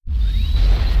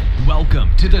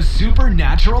Welcome to the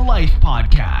Supernatural Life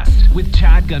Podcast with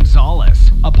Chad Gonzalez,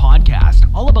 a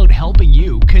podcast all about helping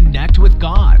you connect with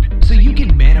God so you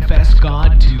can manifest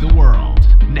God to the world.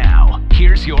 Now,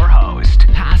 here's your host,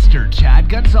 Pastor Chad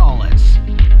Gonzalez.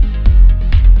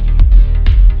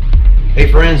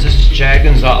 Hey friends, this is Chad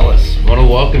Gonzalez. I want to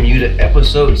welcome you to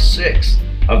episode 6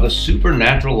 of the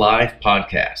Supernatural Life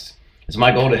Podcast. It's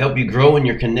my goal to help you grow in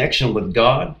your connection with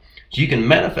God so you can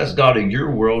manifest God in your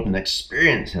world and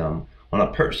experience Him on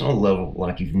a personal level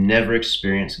like you've never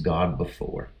experienced God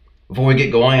before. Before we get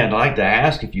going, I'd like to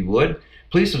ask if you would,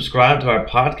 please subscribe to our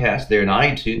podcast there in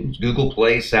iTunes, Google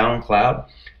Play, SoundCloud,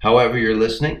 however you're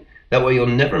listening. That way you'll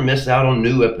never miss out on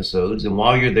new episodes. And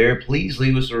while you're there, please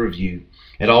leave us a review.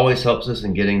 It always helps us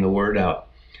in getting the word out.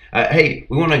 Hey,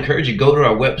 we want to encourage you to go to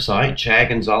our website,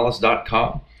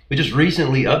 chadgonzalez.com. We just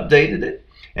recently updated it,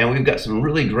 and we've got some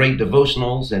really great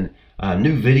devotionals and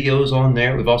new videos on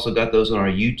there. We've also got those on our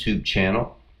YouTube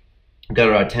channel. We've got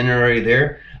our itinerary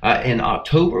there. In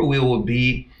October, we will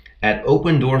be at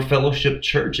Open Door Fellowship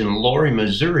Church in Laurie,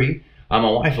 Missouri. My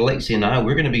wife Lacey and I,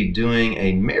 we're going to be doing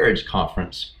a marriage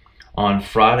conference on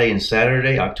Friday and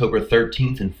Saturday, October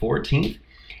 13th and 14th.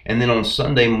 And then on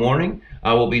Sunday morning,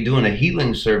 I will be doing a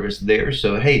healing service there.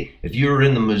 So, hey, if you're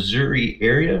in the Missouri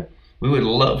area, we would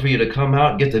love for you to come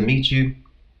out, get to meet you,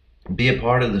 be a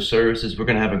part of the services. We're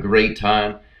going to have a great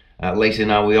time. Lacey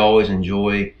and I, we always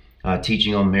enjoy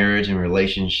teaching on marriage and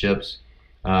relationships.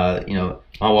 My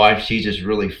wife, she's just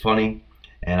really funny,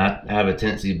 and I have a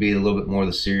tendency to be a little bit more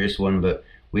the serious one, but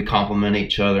we complement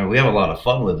each other. We have a lot of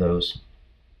fun with those,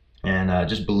 and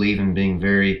just believe in being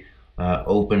very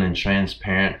open and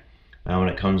transparent when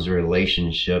it comes to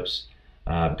relationships,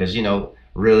 because,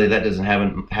 really that doesn't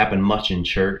happen much in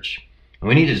church. And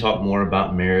we need to talk more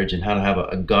about marriage and how to have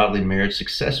a godly marriage,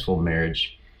 successful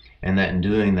marriage, and that in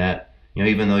doing that,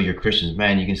 even though you're Christians,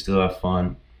 man, you can still have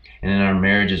fun. And in our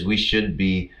marriages, we should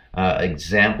be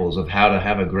examples of how to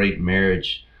have a great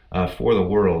marriage for the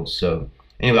world. So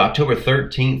anyway, October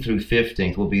 13th through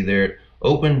 15th, we'll be there at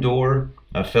Open Door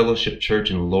Fellowship Church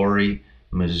in Laurie,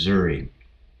 Missouri.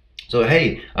 So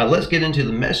hey, let's get into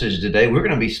the message today. We're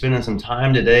going to be spending some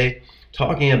time today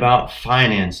talking about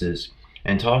finances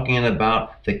and talking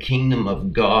about the kingdom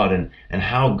of God and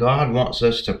how God wants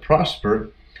us to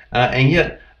prosper. And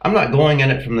yet, I'm not going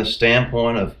at it from the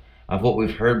standpoint of what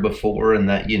we've heard before, and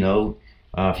that,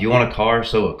 if you want a car,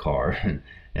 sow a car. And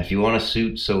if you want a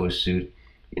suit, sow a suit.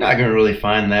 You're not going to really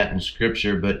find that in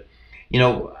Scripture, but,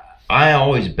 I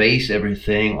always base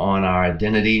everything on our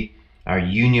identity, our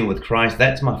union with Christ.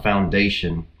 That's my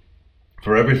foundation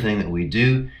for everything that we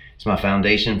do. It's my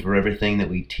foundation for everything that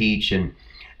we teach. And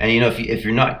if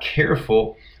you're not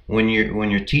careful when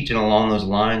you're teaching along those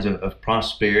lines of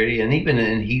prosperity and even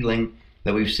in healing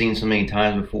that we've seen so many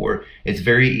times before, it's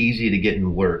very easy to get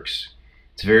in works.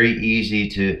 It's very easy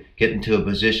to get into a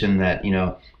position that,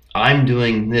 I'm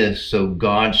doing this, so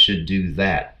God should do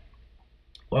that.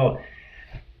 Well,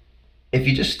 if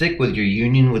you just stick with your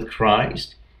union with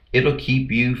Christ, it'll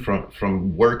keep you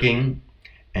from working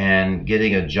and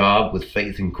getting a job with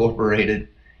Faith Incorporated.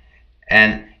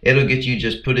 And it'll get you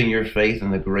just putting your faith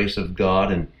in the grace of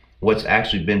God and what's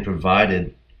actually been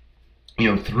provided,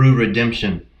 through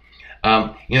redemption.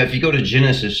 If you go to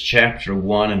Genesis chapter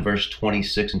 1 and verse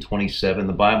 26 and 27,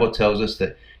 the Bible tells us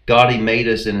that God, He made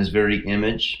us in His very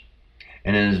image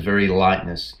and in His very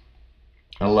likeness.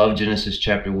 I love Genesis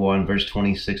chapter 1, verse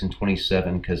 26 and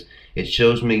 27, because it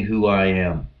shows me who I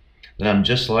am, that I'm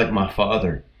just like my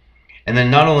Father. And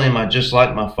then not only am I just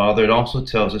like my Father, it also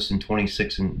tells us in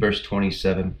 26 and verse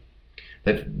 27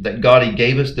 that God, He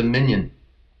gave us dominion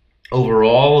over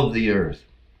all of the earth,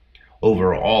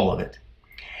 over all of it.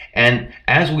 And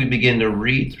as we begin to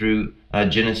read through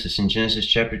Genesis, in Genesis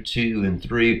chapter 2 and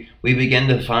 3, we begin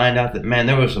to find out that, man,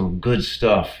 there was some good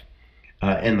stuff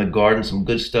in the garden, some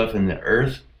good stuff in the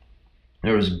earth.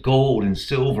 There was gold and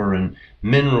silver and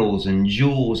minerals and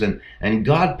jewels, and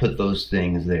God put those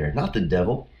things there, not the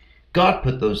devil. God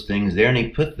put those things there, and He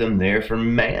put them there for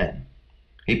man.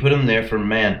 He put them there for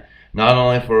man, not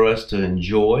only for us to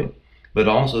enjoy, but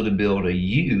also to be able to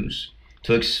use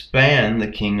to expand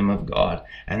the kingdom of God.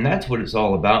 And that's what it's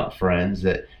all about, friends,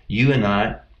 that you and I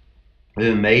have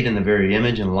been made in the very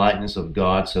image and likeness of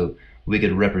God so we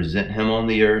could represent Him on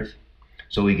the earth,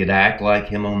 so we could act like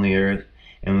Him on the earth,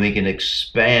 and we can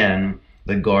expand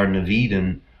the Garden of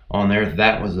Eden on the earth.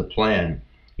 That was the plan.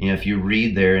 If you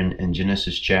read there in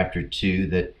Genesis chapter 2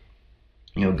 that,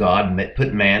 God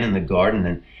put man in the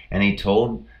garden and He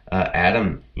told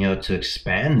Adam, to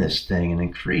expand this thing and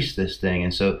increase this thing.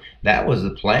 And so that was the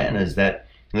plan, is that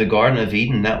the Garden of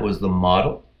Eden, that was the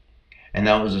model, and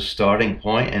that was a starting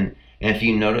point. And if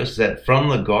you notice that from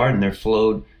the garden there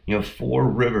flowed, 4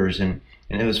 rivers, and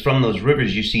it was from those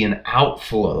rivers you see an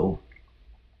outflow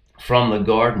from the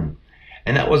garden.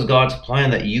 And that was God's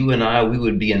plan, that you and I, we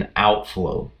would be an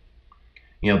outflow.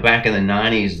 Back in the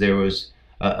 90s, there was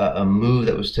a move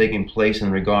that was taking place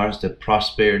in regards to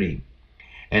prosperity.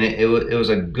 And it was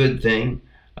a good thing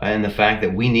in the fact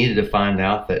that we needed to find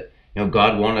out that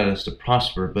God wanted us to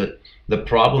prosper. But the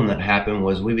problem that happened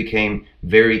was we became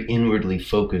very inwardly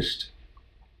focused.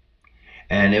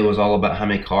 And it was all about how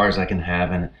many cars I can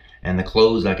have, and the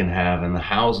clothes I can have, and the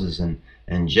houses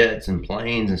and jets and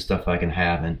planes and stuff I can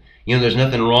have. And there's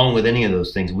nothing wrong with any of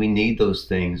those things. We need those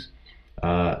things.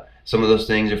 Some of those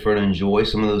things are for to enjoy.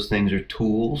 Some of those things are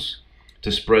tools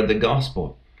to spread the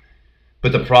gospel.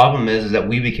 But the problem is that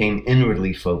we became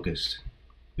inwardly focused,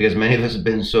 because many of us have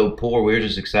been so poor, we were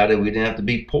just excited we didn't have to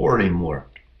be poor anymore.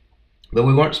 But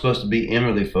we weren't supposed to be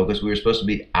inwardly focused. We were supposed to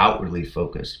be outwardly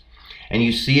focused. And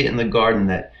you see it in the garden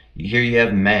that here you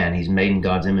have man. He's made in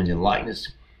God's image and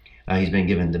likeness. He's been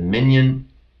given dominion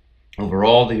over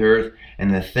all the earth,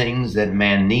 and the things that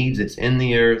man needs, it's in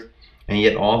the earth. And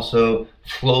yet also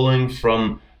flowing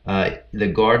from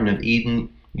the Garden of Eden,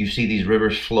 you see these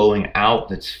rivers flowing out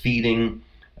that's feeding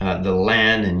the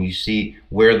land, and you see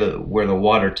where the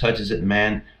water touches it,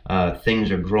 man,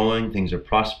 things are growing, things are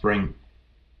prospering.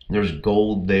 There's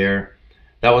gold there.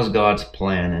 That was God's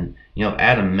plan, and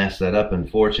Adam messed that up,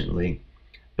 unfortunately.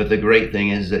 But the great thing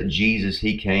is that Jesus,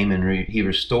 he came and he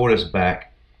restored us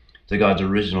back to God's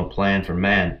original plan for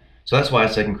man. So that's why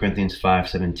 2 Corinthians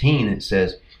 5:17 it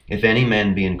says, "If any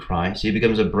man be in Christ, he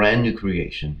becomes a brand new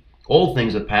creation. Old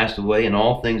things have passed away, and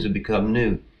all things have become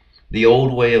new." The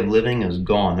old way of living is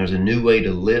gone. There's a new way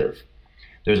to live.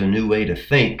 There's a new way to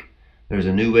think. There's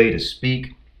a new way to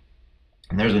speak.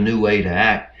 And there's a new way to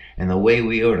act. And the way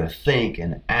we are to think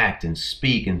and act and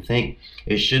speak and think,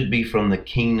 it should be from the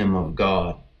kingdom of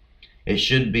God. It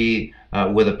should be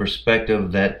with a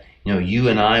perspective that, you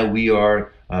and I, we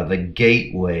are the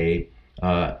gateway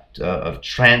of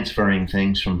transferring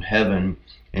things from heaven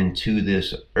into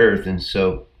this earth. And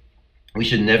so we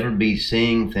should never be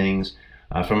seeing things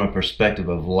from a perspective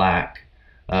of lack.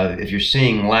 If you're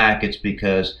seeing lack, it's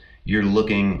because you're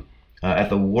looking at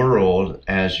the world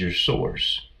as your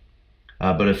source.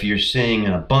 But if you're seeing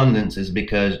an abundance, it's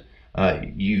because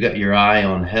you've got your eye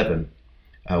on heaven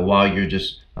while you're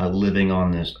just living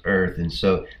on this earth. And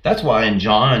so that's why in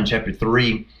John chapter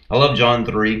 3, I love John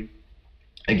 3.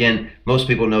 Again, most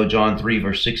people know John 3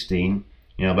 verse 16,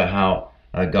 about how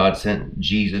God sent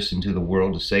Jesus into the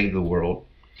world to save the world.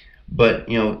 But,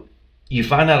 you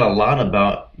find out a lot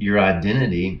about your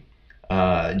identity.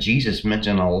 Jesus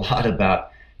mentioned a lot about,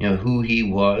 who he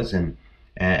was and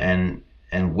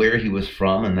where he was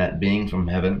from, and that being from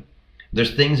heaven.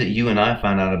 There's things that you and I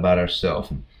find out about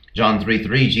ourselves. John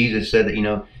 3:3, Jesus said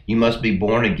that, you must be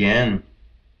born again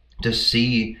to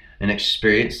see and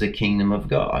experience the kingdom of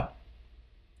God.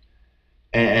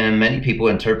 And many people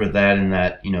interpret that in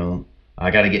that,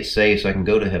 I got to get saved so I can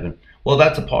go to heaven. Well,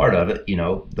 that's a part of it.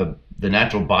 The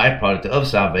natural byproduct of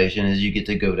salvation is you get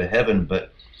to go to heaven.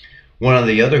 But one of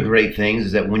the other great things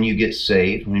is that when you get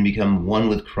saved, when you become one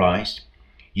with Christ,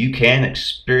 you can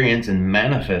experience and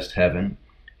manifest heaven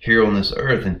here on this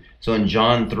earth. And so in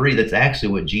John 3, that's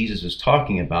actually what Jesus is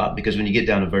talking about, because when you get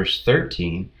down to verse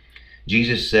 13,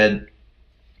 Jesus said,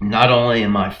 "Not only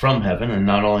am I from heaven, and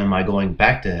not only am I going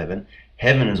back to heaven,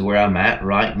 heaven is where I'm at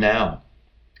right now."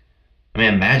 I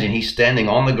mean, imagine he's standing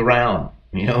on the ground,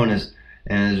 in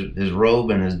his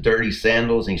robe and his dirty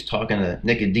sandals, and he's talking to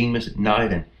Nicodemus at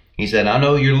night, and he said, "I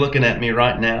know you're looking at me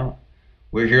right now.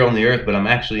 We're here on the earth, but I'm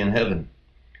actually in heaven."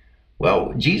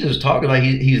 Well, Jesus is talking about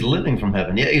he's living from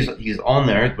heaven. Yeah, he's on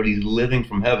the earth, but he's living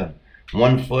from heaven.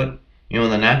 1 foot, in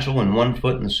the natural, and 1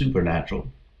 foot in the supernatural.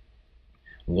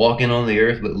 Walking on the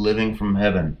earth, but living from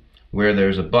heaven, where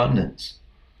there's abundance.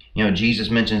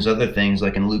 Jesus mentions other things,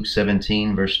 like in Luke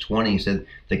 17, verse 20, he said,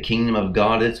 "The kingdom of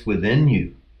God, it's within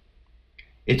you."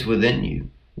 It's within you.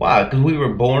 Why? Because we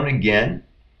were born again,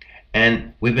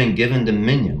 and we've been given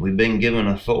dominion. We've been given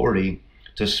authority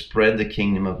to spread the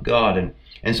kingdom of God.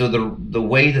 And so the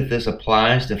way that this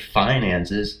applies to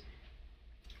finances,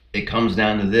 it comes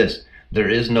down to this. There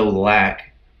is no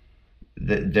lack.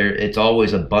 It's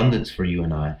always abundance for you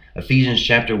and I. Ephesians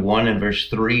chapter 1 and verse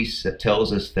 3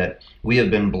 tells us that we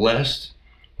have been blessed.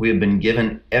 We have been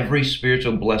given every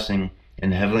spiritual blessing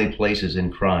in heavenly places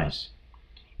in Christ.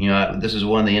 This is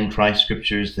one of the in Christ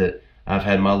scriptures that I've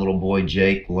had my little boy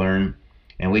Jake learn.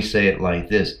 And we say it like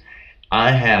this: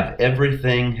 "I have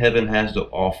everything heaven has to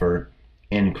offer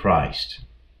in Christ."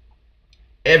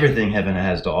 Everything heaven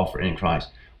has to offer in Christ.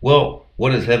 Well,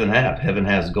 what does heaven have? Heaven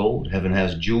has gold. Heaven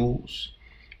has jewels.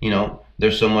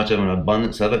 There's so much of an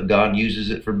abundance of it. God uses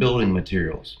it for building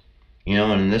materials.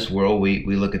 And in this world, we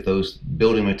look at those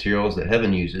building materials that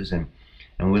heaven uses, and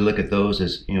we look at those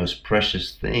as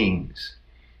precious things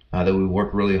that we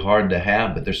work really hard to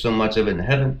have. But there's so much of it in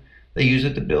heaven, they use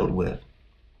it to build with.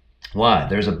 Why?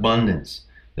 There's abundance.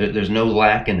 There's no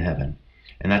lack in heaven.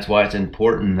 And that's why it's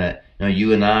important that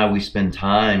you and I, we spend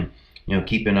time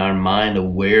keeping our mind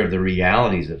aware of the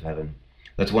realities of heaven.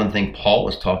 That's one thing Paul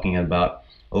was talking about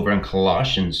over in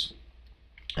Colossians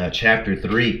chapter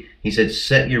 3. He said,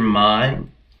 set your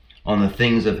mind on the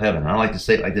things of heaven. I like to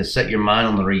say it like this: set your mind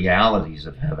on the realities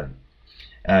of heaven.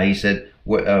 He said,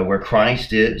 where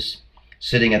Christ is,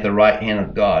 sitting at the right hand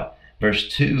of God. Verse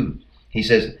 2, he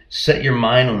says, set your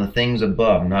mind on the things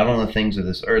above, not on the things of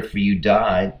this earth, for you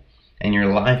died, and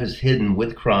your life is hidden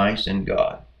with Christ in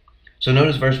God. So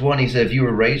notice verse 1, he said, if you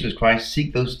were raised with Christ,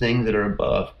 seek those things that are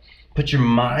above. Put your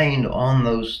mind on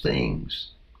those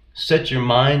things. Set your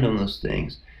mind on those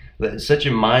things. Set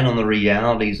your mind on the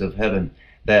realities of heaven.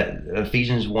 That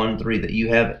Ephesians 1:3, that you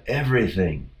have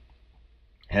everything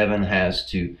heaven has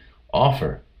to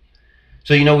offer.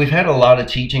 So, we've had a lot of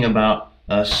teaching about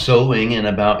sowing and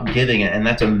about giving, and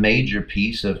that's a major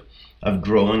piece of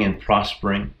growing and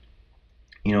prospering,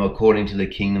 according to the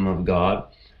kingdom of God.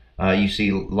 You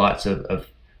see lots of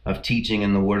teaching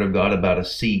in the Word of God about a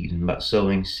seed and about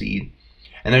sowing seed.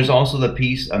 And there's also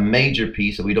a major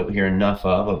piece that we don't hear enough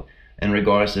of in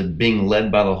regards to being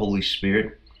led by the Holy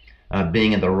Spirit,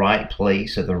 being at the right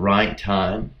place at the right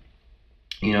time.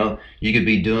 You could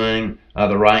be doing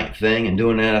the right thing and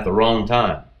doing it at the wrong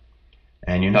time,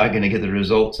 and you're not going to get the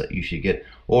results that you should get.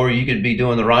 Or you could be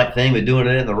doing the right thing but doing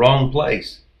it in the wrong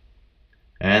place,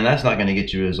 and that's not going to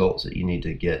get you results that you need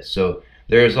to get. So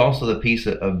there is also the piece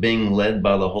of being led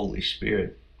by the Holy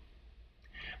Spirit.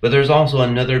 But there's also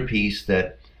another piece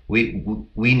that we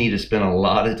need to spend a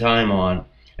lot of time on,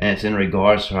 and it's in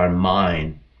regards to our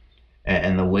mind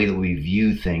and the way that we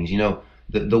view things.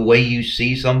 The way you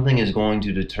see something is going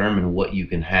to determine what you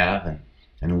can have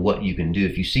and what you can do.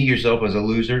 If you see yourself as a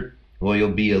loser, well,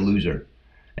 you'll be a loser.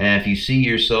 And if you see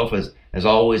yourself as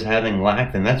always having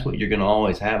lack, then that's what you're going to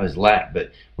always have, is lack.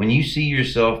 But when you see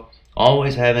yourself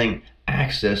always having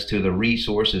access to the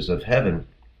resources of heaven,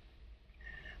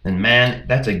 then man,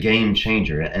 that's a game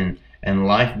changer. And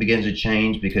life begins to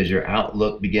change because your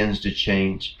outlook begins to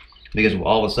change. Because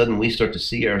all of a sudden we start to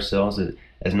see ourselves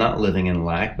as not living in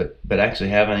lack, but actually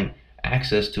having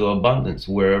access to abundance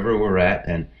wherever we're at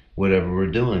and whatever we're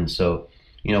doing. So,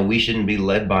 we shouldn't be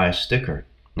led by a sticker.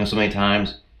 So many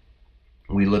times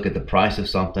we look at the price of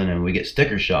something and we get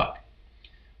sticker shock.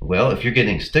 Well, if you're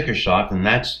getting sticker shock, then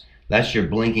that's your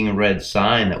blinking red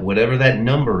sign that whatever that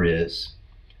number is,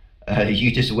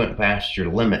 you just went past your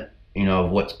limit,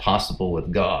 of what's possible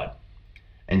with God.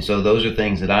 And so those are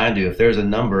things that I do. If there's a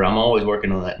number, I'm always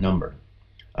working on that number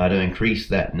to increase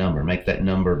that number, make that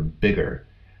number bigger,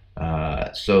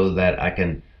 so that I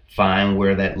can find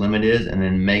where that limit is and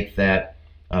then make that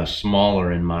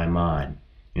smaller in my mind.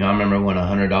 I remember when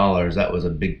 $100, that was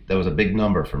a big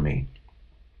number for me.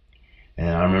 And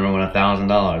I remember when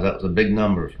 $1,000, that was a big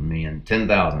number for me. And $10,000,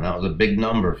 that was a big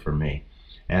number for me.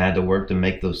 And I had to work to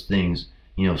make those things,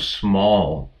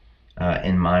 small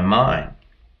in my mind.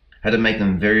 I had to make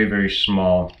them very, very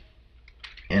small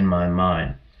in my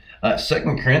mind. 2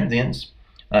 Corinthians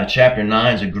chapter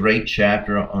 9 is a great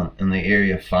chapter in the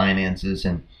area of finances.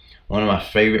 And one of my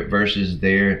favorite verses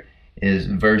there is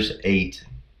verse 8.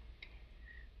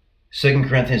 2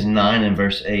 Corinthians 9 and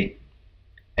verse 8.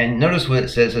 And notice what it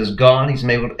says. It says, God, He's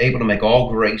able to make all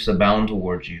grace abound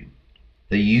towards you,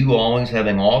 that you, always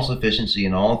having all sufficiency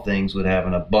in all things, would have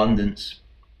an abundance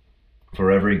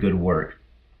for every good work.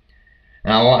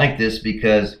 And I like this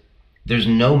because there's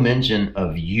no mention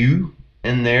of you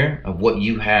in there, of what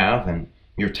you have and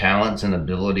your talents and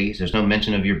abilities. There's no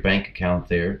mention of your bank account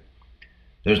there.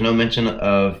 There's no mention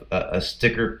of a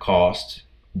sticker cost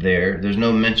there. There's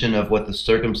no mention of what the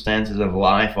circumstances of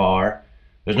life are.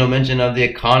 There's no mention of the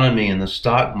economy and the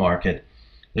stock market.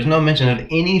 There's no mention of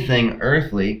anything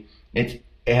earthly. It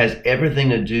has everything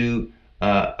to do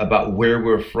about where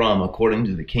we're from according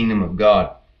to the kingdom of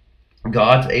God.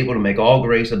 God's able to make all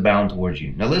grace abound towards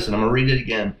you. Now listen, I'm going to read it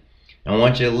again. I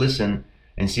want you to listen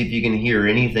and see if you can hear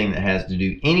anything that has to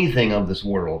do anything of this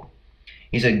world.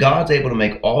 He said, God's able to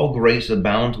make all grace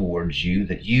abound towards you,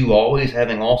 that you, always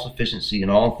having all sufficiency in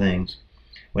all things,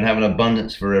 would have an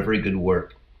abundance for every good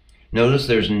work. Notice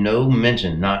there's no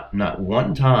mention, not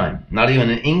one time, not even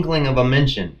an inkling of a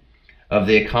mention of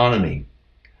the economy,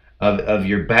 of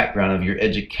your background, of your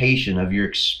education, of your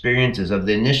experiences, of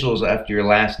the initials after your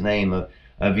last name,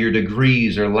 of your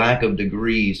degrees or lack of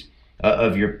degrees,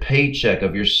 of your paycheck,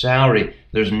 of your salary.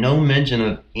 There's no mention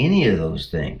of any of those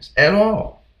things at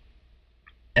all.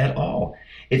 At all.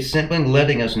 It's simply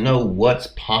letting us know what's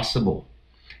possible.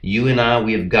 You and I,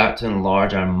 we have got to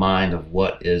enlarge our mind of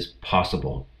what is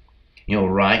possible.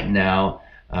 Right now,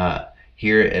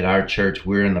 here at our church,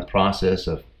 we're in the process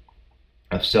of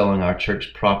selling our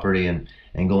church property and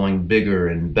going bigger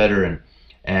and better.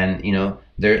 And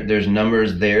there's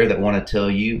numbers there that want to tell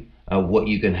you what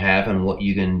you can have and what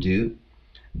you can do.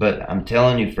 But I'm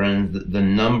telling you, friends, the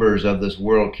numbers of this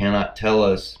world cannot tell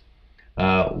us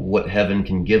what heaven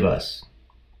can give us.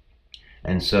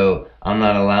 And so I'm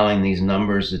not allowing these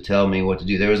numbers to tell me what to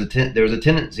do. There was a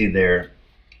tendency there,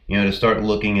 to start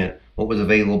looking at what was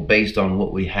available based on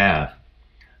what we have.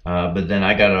 But then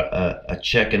I got a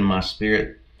check in my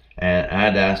spirit, and I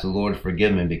had to ask the Lord to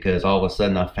forgive me, because all of a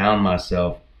sudden I found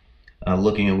myself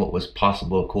looking at what was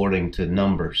possible according to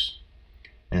numbers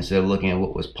instead of looking at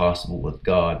what was possible with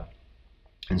God.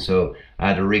 And so I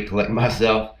had to recollect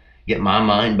myself, get my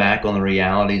mind back on the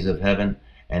realities of heaven,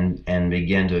 and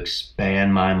begin to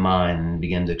expand my mind and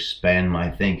begin to expand my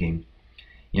thinking.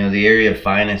 The area of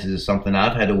finances is something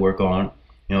I've had to work on,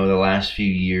 over the last few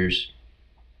years.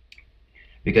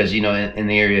 Because, in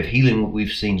the area of healing,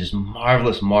 we've seen just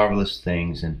marvelous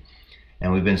things. And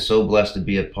we've been so blessed to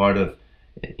be a part of,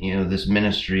 this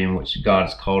ministry in which God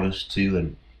has called us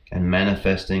to, and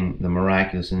manifesting the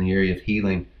miraculous in the area of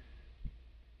healing.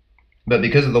 But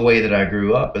because of the way that I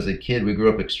grew up as a kid, we grew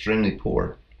up extremely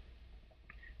poor.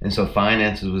 And so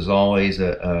finances was always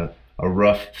a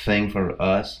rough thing for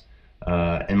us.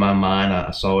 In my mind, I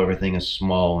saw everything as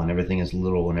small and everything as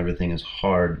little and everything as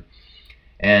hard.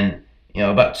 And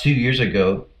about 2 years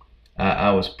ago,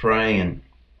 I was praying and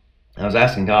I was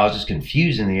asking God. I was just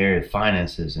confused in the area of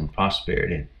finances and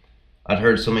prosperity. I'd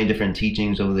heard so many different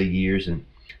teachings over the years, and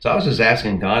so I was just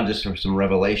asking God just for some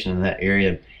revelation in that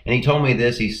area. And He told me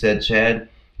this. He said, Chad,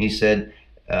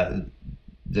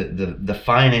 the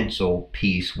financial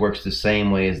piece works the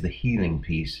same way as the healing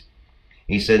piece.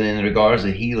 He said, in regards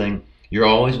to healing, you're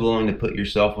always willing to put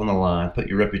yourself on the line, put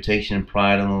your reputation and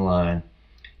pride on the line.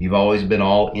 You've always been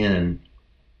all in,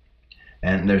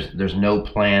 and there's no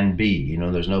plan B.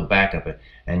 There's no backup,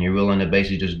 and you're willing to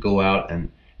basically just go out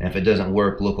and if it doesn't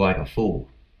work, look like a fool.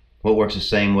 What works the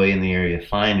same way in the area of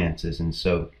finances. And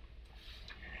so,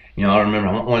 I remember,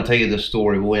 I want to tell you this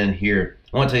story. We'll end here.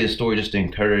 I want to tell you a story just to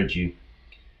encourage you.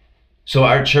 So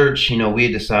our church, we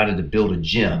had decided to build a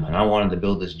gym, and I wanted to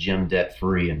build this gym debt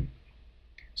free. And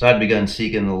so I'd begun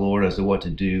seeking the Lord as to what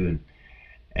to do.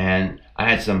 And I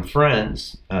had some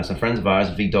friends of ours,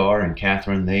 Vidar and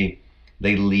Catherine. They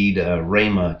lead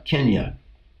Rhema Kenya,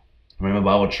 Rhema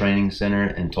Bible Training Center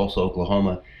in Tulsa,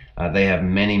 Oklahoma. They have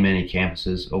many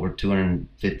campuses, over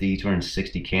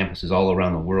 260 campuses all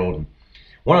around the world. And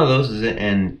one of those is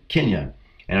in Kenya.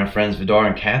 And our friends Vidar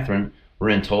and Catherine were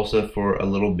in Tulsa for a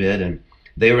little bit, and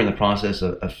they were in the process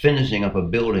of finishing up a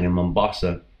building in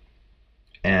Mombasa.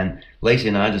 And Lacey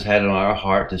and I just had it on our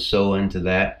heart to sow into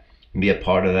that and be a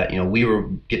part of that. We were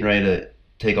getting ready to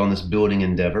take on this building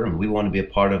endeavor, and we wanted to be a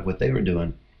part of what they were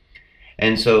doing.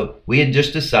 And so we had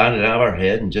just decided out of our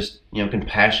head and just,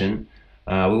 compassion,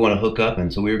 we want to hook up,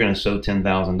 and so we were going to sow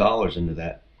 $10,000 into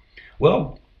that.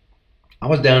 Well, I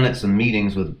was down at some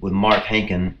meetings with Mark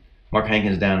Hankin. Mark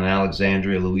Hankin's down in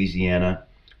Alexandria, Louisiana.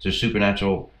 It's a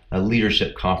supernatural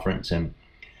leadership conference, and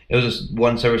it was just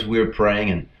one service we were praying,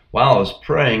 and while I was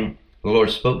praying, the Lord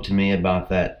spoke to me about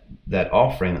that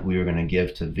offering that we were going to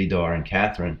give to Vidar and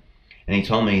Catherine. And He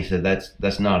told me, He said,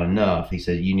 that's not enough. He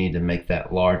said, you need to make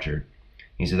that larger.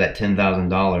 He said, that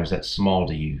 $10,000, that's small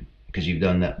to you because you've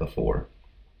done that before.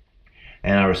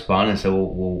 And I responded and said,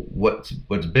 well, what's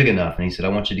big enough? And he said, I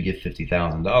want you to give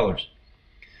 $50,000.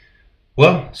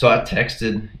 Well, so I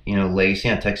texted,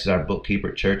 Lacey. I texted our bookkeeper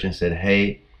at church and said,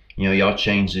 hey, y'all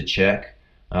change the check.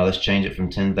 Let's change it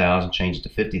from $10,000, change it to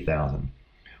 $50,000.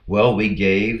 Well, we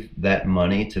gave that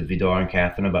money to Vidar and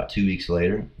Catherine about 2 weeks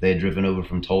later. They had driven over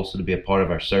from Tulsa to be a part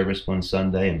of our service one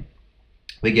Sunday, and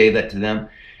we gave that to them.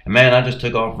 And man, I just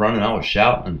took off running. I was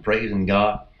shouting and praising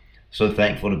God. So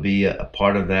thankful to be a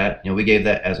part of that. We gave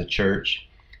that as a church,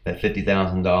 that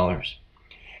 $50,000.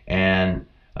 And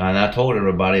I told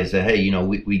everybody, I said, hey,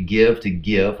 we give to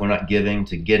give. We're not giving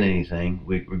to get anything.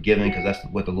 We're giving because that's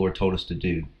what the Lord told us to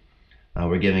do.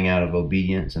 We're giving out of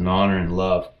obedience and honor and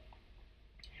love.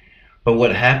 But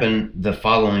what happened the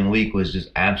following week was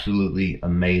just absolutely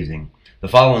amazing. The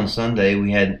following Sunday,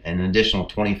 we had an additional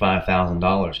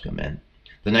 $25,000 come in.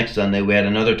 The next Sunday, we had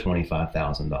another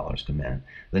 $25,000 come in.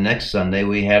 The next Sunday,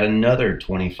 we had another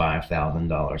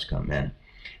 $25,000 come in.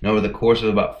 And over the course of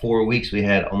about 4 weeks, we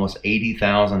had almost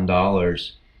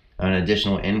 $80,000 an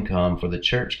additional income for the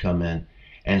church come in.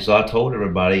 And so I told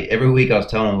everybody, every week I was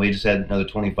telling them we just had another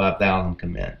 25,000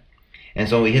 come in. And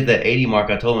so when we hit that 80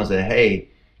 mark, I told them, I said, hey,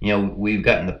 we've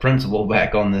gotten the principal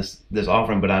back on this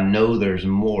offering, but I know there's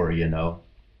more,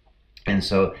 And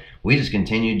so we just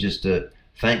continued just to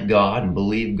thank God and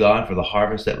believe God for the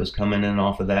harvest that was coming in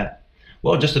off of that.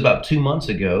 Well, just about 2 or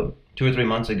 3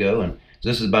 months ago, and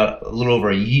this is about a little over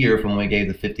a year from when we gave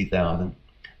the 50,000.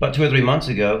 About 2 or 3 months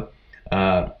ago,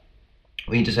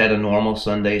 we just had a normal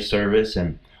Sunday service,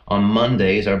 and on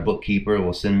Mondays, our bookkeeper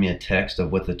will send me a text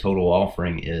of what the total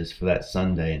offering is for that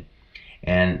Sunday.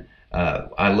 And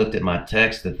I looked at my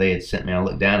text that they had sent me. I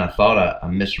looked down. I thought I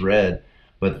misread,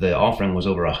 but the offering was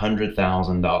over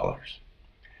 $100,000.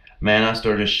 Man, I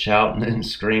started shouting and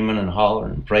screaming and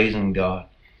hollering and praising God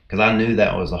because I knew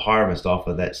that was a harvest off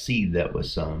of that seed that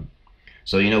was sown.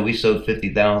 So, we sowed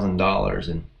 $50,000.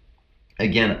 And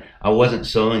again, I wasn't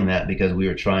sowing that because we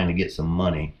were trying to get some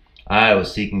money. I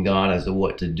was seeking God as to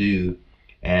what to do,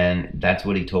 and that's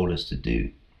what He told us to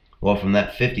do. Well, from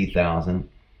that $50,000,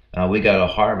 we got a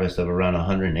harvest of around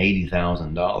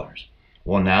 $180,000.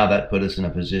 Well, now that put us in a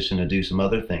position to do some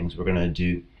other things we're going to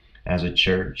do as a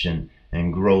church and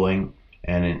growing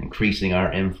and increasing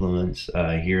our influence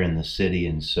here in the city.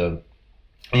 And so,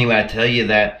 anyway, I tell you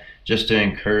that just to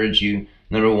encourage you.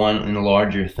 Number one,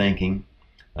 enlarge your thinking,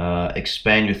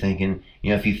 expand your thinking.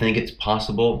 If you think it's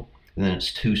possible, then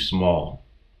it's too small.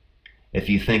 If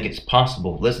you think it's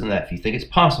possible, listen to that. If you think it's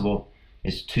possible,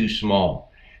 it's too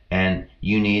small. And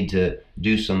you need to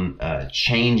do some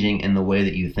changing in the way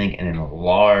that you think and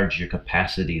enlarge your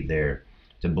capacity there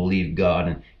to believe God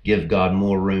and give God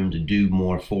more room to do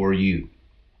more for you.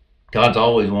 God's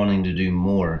always wanting to do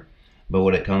more, but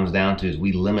what it comes down to is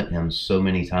we limit Him so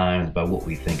many times by what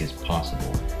we think is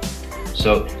possible.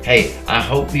 So, hey, I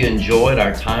hope you enjoyed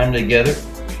our time together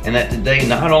and that today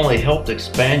not only helped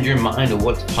expand your mind to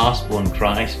what's possible in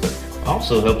Christ, but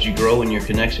also helps you grow in your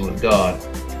connection with God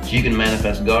so you can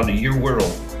manifest God to your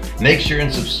world. Make sure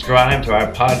and subscribe to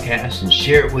our podcast and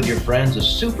share it with your friends, the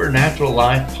Supernatural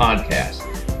Life Podcast.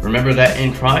 Remember that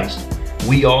in Christ,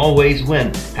 we always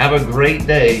win. Have a great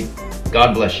day.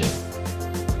 God bless you.